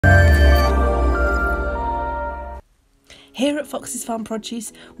Here at Fox's Farm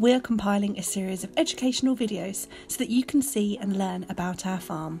Produce, we are compiling a series of educational videos so that you can see and learn about our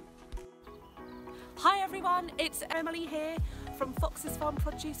farm. Hi everyone, it's Emily here from Fox's Farm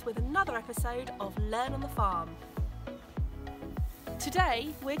Produce with another episode of Learn on the Farm. Today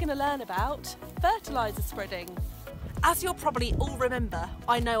we're going to learn about fertiliser spreading. As you'll probably all remember,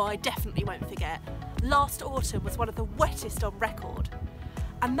 I know I definitely won't forget, last autumn was one of the wettest on record.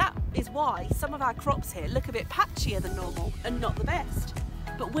 And that is why some of our crops here look a bit patchier than normal and not the best.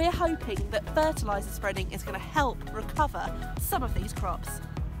 But we're hoping that fertiliser spreading is going to help recover some of these crops.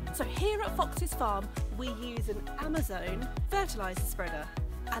 So here at Fox's Farm, we use an Amazon fertiliser spreader.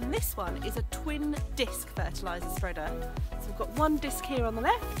 And this one is a twin disc fertiliser spreader. So we've got one disc here on the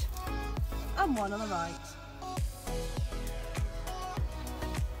left and one on the right.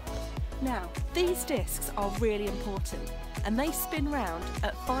 Now, these discs are really important and they spin round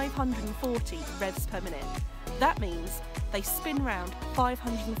at 540 revs per minute. That means they spin round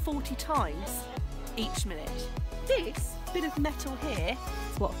 540 times each minute. This bit of metal here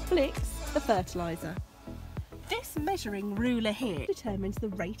is what flicks the fertiliser. This measuring ruler here determines the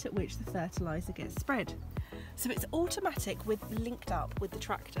rate at which the fertiliser gets spread. So it's automatic linked up with the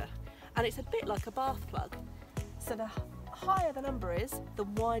tractor, and it's a bit like a bath plug. So the higher the number is, the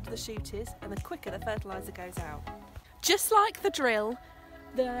wider the chute is, and the quicker the fertiliser goes out. Just like the drill,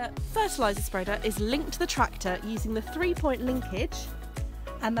 the fertiliser spreader is linked to the tractor using the 3-point linkage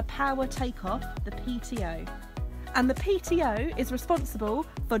and the power takeoff, the PTO. And the PTO is responsible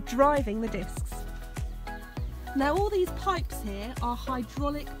for driving the discs. Now all these pipes here are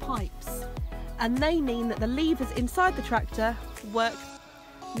hydraulic pipes, and they mean that the levers inside the tractor work.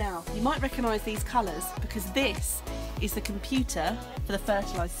 Now you might recognise these colours because this is the computer for the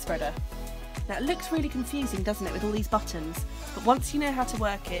fertiliser spreader. Now it looks really confusing, doesn't it, with all these buttons, but once you know how to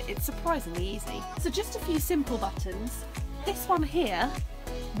work it, it's surprisingly easy. So just a few simple buttons. This one here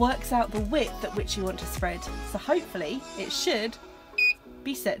works out the width at which you want to spread, so hopefully it should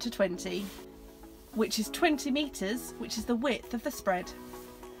be set to 20, which is 20 metres, which is the width of the spread.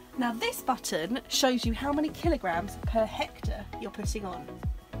 Now this button shows you how many kilograms per hectare you're putting on.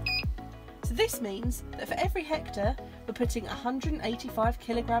 So this means that for every hectare we're putting 185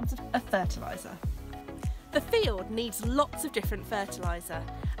 kilograms of fertiliser. The field needs lots of different fertiliser,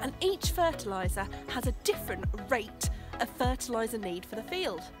 and each fertiliser has a different rate of fertiliser need for the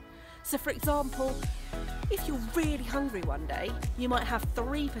field. So for example, if you're really hungry one day, you might have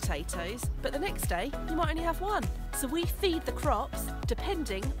 3 potatoes, but the next day you might only have 1. So we feed the crops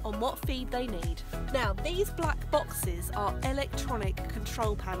depending on what feed they need. Now these black boxes are electronic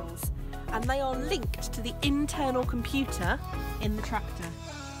control panels, and they are linked to the internal computer in the tractor.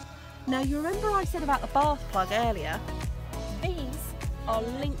 Now you remember I said about the bath plug earlier? These are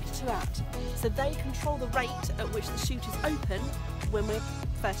linked to that, so they control the rate at which the chute is open when we're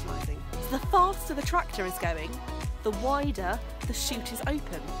fertilising. So the faster the tractor is going, the wider the chute is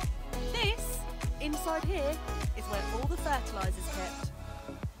open. This, inside here, is where all the fertiliser is kept.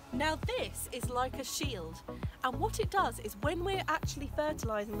 Now this is like a shield, and what it does is when we're actually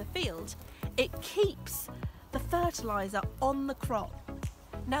fertilising the field, it keeps the fertiliser on the crop.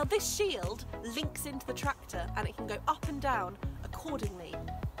 Now this shield links into the tractor and it can go up and down accordingly.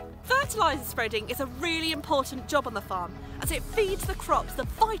 Fertiliser spreading is a really important job on the farm as it feeds the crops the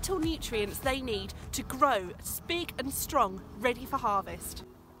vital nutrients they need to grow big and strong, ready for harvest.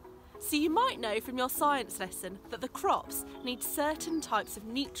 So you might know from your science lesson that the crops need certain types of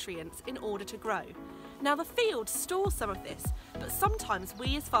nutrients in order to grow. Now the field stores some of this, but sometimes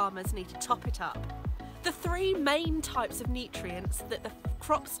we as farmers need to top it up. The 3 main types of nutrients that the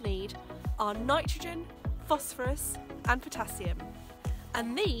crops need are nitrogen, phosphorus and potassium.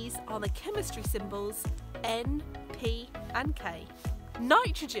 And these are the chemistry symbols N, P and K.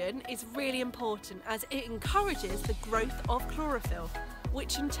 Nitrogen is really important as it encourages the growth of chlorophyll,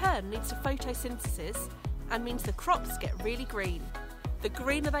 which in turn leads to photosynthesis and means the crops get really green. The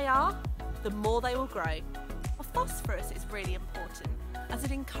greener they are, the more they will grow. Phosphorus is really important as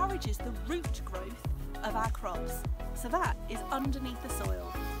it encourages the root growth of our crops, so that is underneath the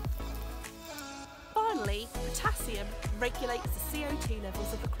soil. Finally, potassium regulates the CO2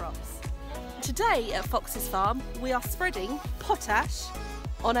 levels of the crops. Today at Fox's Farm, we are spreading potash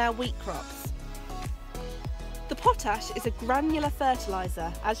on our wheat crops. The potash is a granular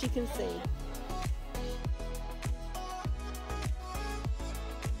fertiliser, as you can see.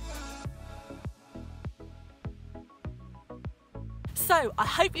 So, I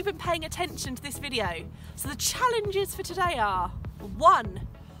hope you've been paying attention to this video. So the challenges for today are: 1.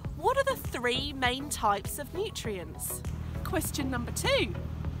 What are the 3 main types of nutrients? Question number 2.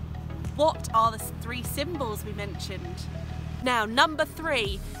 What are the 3 symbols we mentioned? Now, number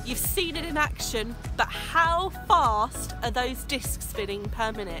 3, you've seen it in action, but how fast are those discs spinning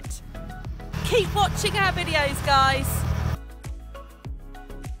per minute? Keep watching our videos, guys.